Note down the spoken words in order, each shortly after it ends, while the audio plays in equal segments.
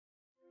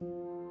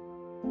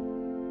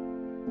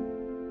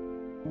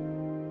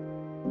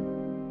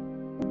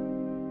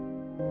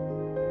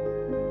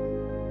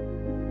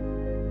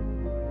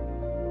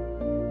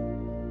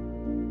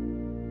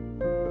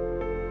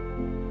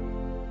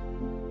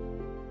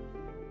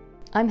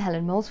I'm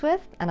Helen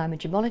Molesworth, and I'm a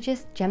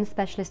gemologist, gem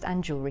specialist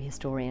and jewellery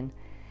historian.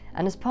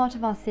 And as part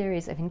of our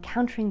series of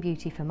Encountering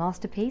Beauty for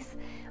Masterpiece,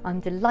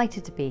 I'm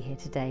delighted to be here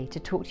today to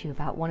talk to you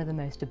about one of the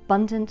most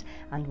abundant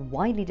and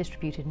widely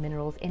distributed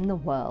minerals in the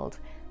world,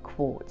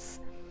 quartz.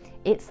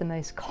 It's the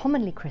most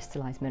commonly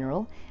crystallised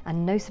mineral,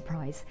 and no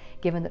surprise,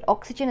 given that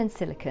oxygen and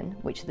silicon,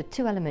 which are the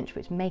two elements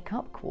which make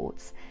up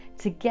quartz,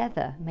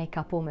 together make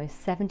up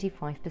almost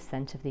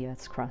 75% of the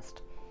Earth's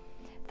crust.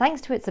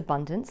 Thanks to its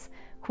abundance,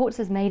 quartz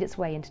has made its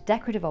way into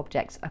decorative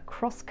objects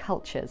across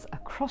cultures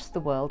across the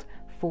world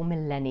for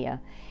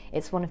millennia.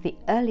 It's one of the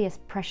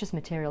earliest precious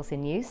materials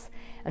in use,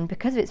 and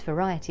because of its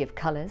variety of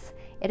colours,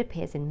 it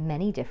appears in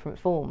many different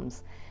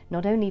forms.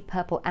 Not only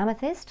purple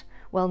amethyst,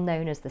 well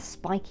known as the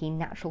spiky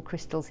natural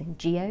crystals in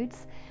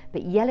geodes,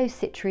 but yellow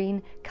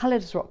citrine,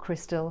 coloured as rock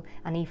crystal,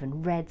 and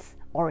even reds,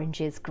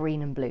 oranges,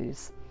 green and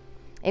blues.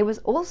 It was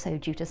also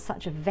due to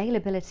such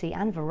availability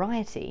and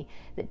variety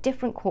that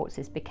different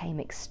quartzes became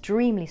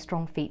extremely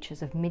strong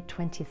features of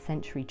mid-20th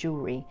century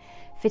jewellery,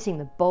 fitting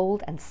the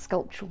bold and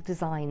sculptural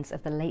designs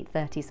of the late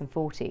 30s and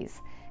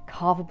 40s,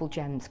 carvable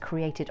gems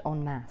created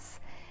en masse,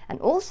 and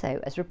also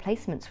as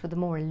replacements for the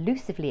more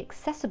elusively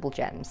accessible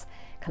gems,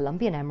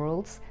 Colombian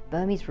emeralds,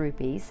 Burmese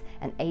rubies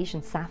and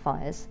Asian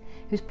sapphires,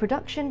 whose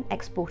production,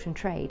 export and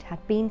trade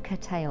had been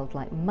curtailed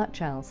like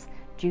much else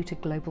due to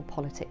global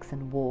politics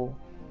and war.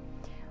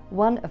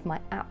 One of my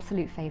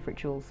absolute favourite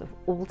jewels of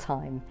all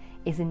time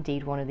is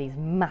indeed one of these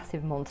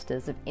massive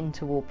monsters of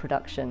interwar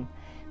production,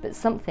 but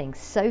something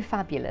so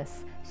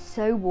fabulous,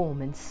 so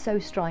warm and so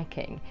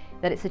striking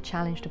that it's a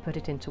challenge to put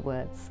it into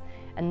words,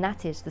 and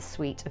that is the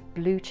suite of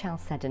blue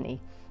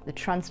chalcedony, the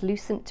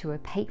translucent to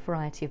opaque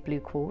variety of blue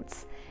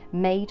quartz,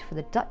 made for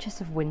the Duchess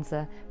of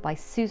Windsor by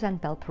Suzanne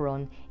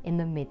Belperron in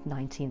the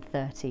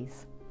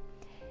mid-1930s.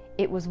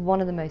 It was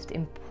one of the most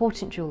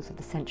important jewels of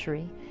the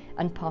century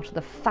and part of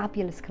the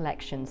fabulous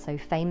collection so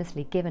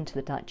famously given to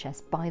the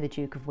Duchess by the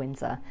Duke of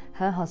Windsor,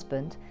 her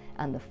husband,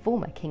 and the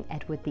former King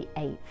Edward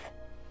VIII.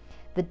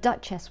 The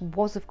Duchess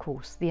was, of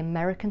course, the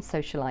American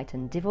socialite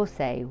and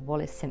divorcee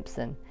Wallis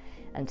Simpson,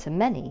 and to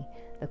many,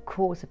 the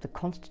cause of the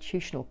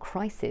constitutional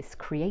crisis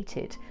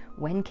created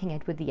when King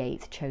Edward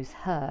VIII chose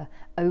her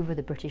over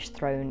the British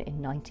throne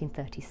in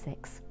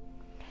 1936.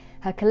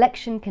 Her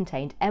collection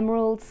contained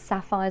emeralds,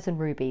 sapphires and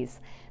rubies,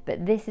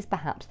 but this is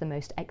perhaps the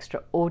most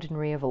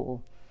extraordinary of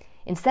all.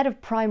 Instead of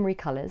primary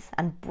colours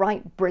and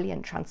bright,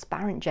 brilliant,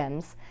 transparent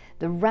gems,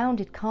 the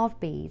rounded carved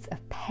beads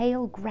of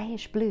pale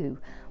greyish blue,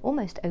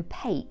 almost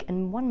opaque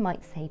and one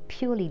might say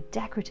purely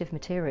decorative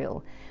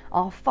material,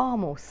 are far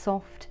more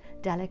soft,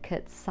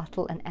 delicate,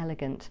 subtle and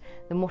elegant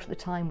than what at the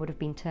time would have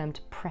been termed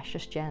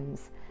precious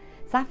gems.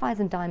 Sapphires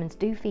and diamonds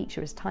do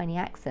feature as tiny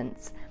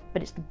accents,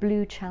 but it's the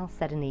blue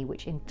chalcedony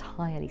which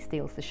entirely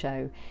steals the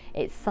show.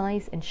 Its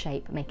size and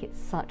shape make it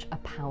such a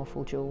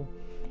powerful jewel.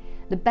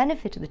 The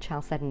benefit of the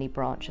chalcedony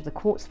branch of the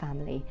quartz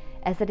family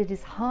is that it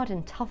is hard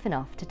and tough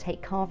enough to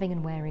take carving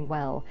and wearing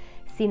well,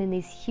 seen in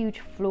these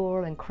huge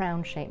floral and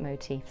crown-shaped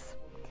motifs.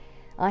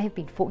 I have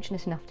been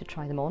fortunate enough to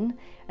try them on,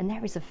 and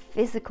there is a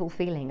physical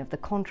feeling of the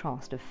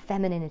contrast of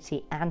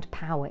femininity and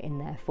power in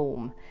their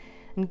form.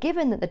 And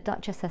given that the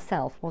Duchess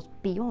herself was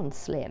beyond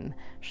slim,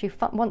 she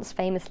once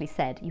famously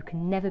said, "You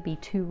can never be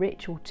too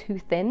rich or too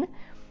thin,"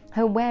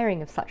 her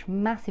wearing of such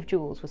massive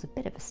jewels was a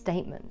bit of a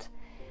statement.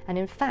 And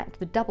in fact,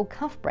 the double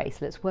cuff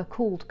bracelets were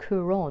called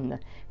couronne,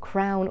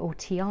 crown or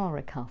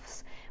tiara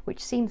cuffs,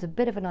 which seems a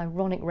bit of an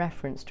ironic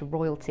reference to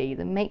royalty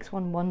that makes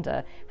one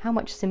wonder how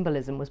much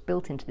symbolism was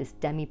built into this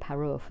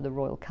demi-parure for the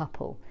royal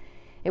couple.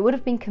 It would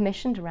have been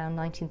commissioned around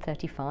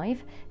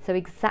 1935, so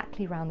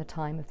exactly around the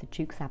time of the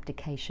Duke's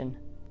abdication.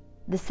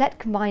 The set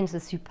combines the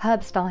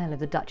superb style of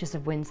the Duchess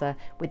of Windsor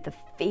with the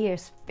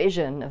fierce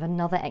vision of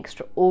another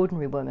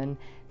extraordinary woman,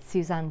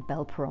 Suzanne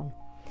Belperron.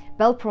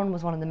 Belperron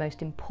was one of the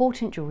most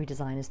important jewellery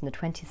designers in the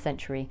 20th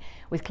century,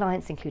 with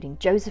clients including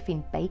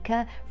Josephine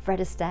Baker, Fred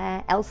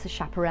Astaire, Elsa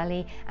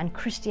Schiaparelli and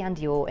Christian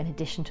Dior in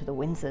addition to the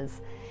Windsors.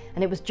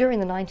 And it was during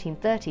the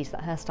 1930s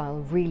that her style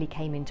really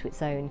came into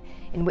its own,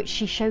 in which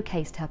she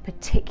showcased her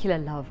particular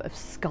love of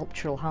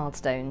sculptural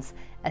hardstones,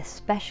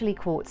 especially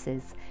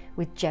quartzes,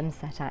 with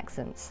gem-set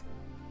accents.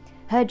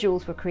 Her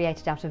jewels were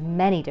created out of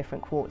many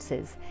different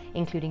quartzes,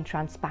 including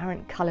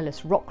transparent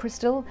colourless rock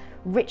crystal,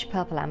 rich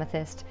purple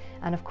amethyst,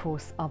 and of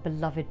course our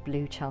beloved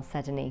blue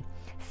chalcedony,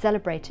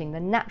 celebrating the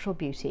natural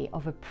beauty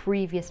of a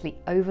previously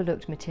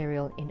overlooked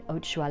material in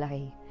haute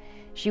joaillerie.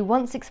 She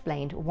once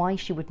explained why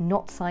she would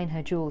not sign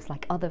her jewels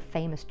like other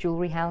famous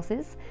jewellery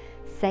houses,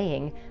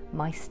 saying,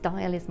 "My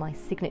style is my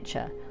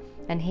signature,"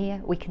 and here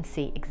we can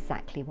see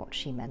exactly what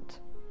she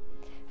meant.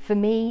 For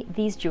me,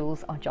 these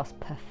jewels are just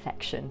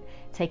perfection,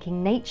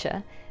 taking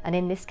nature, and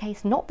in this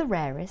case not the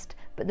rarest,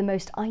 but the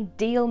most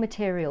ideal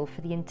material for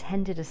the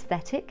intended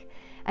aesthetic,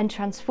 and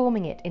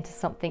transforming it into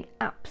something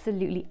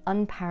absolutely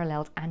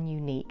unparalleled and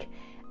unique,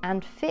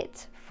 and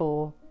fit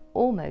for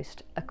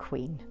almost a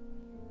queen.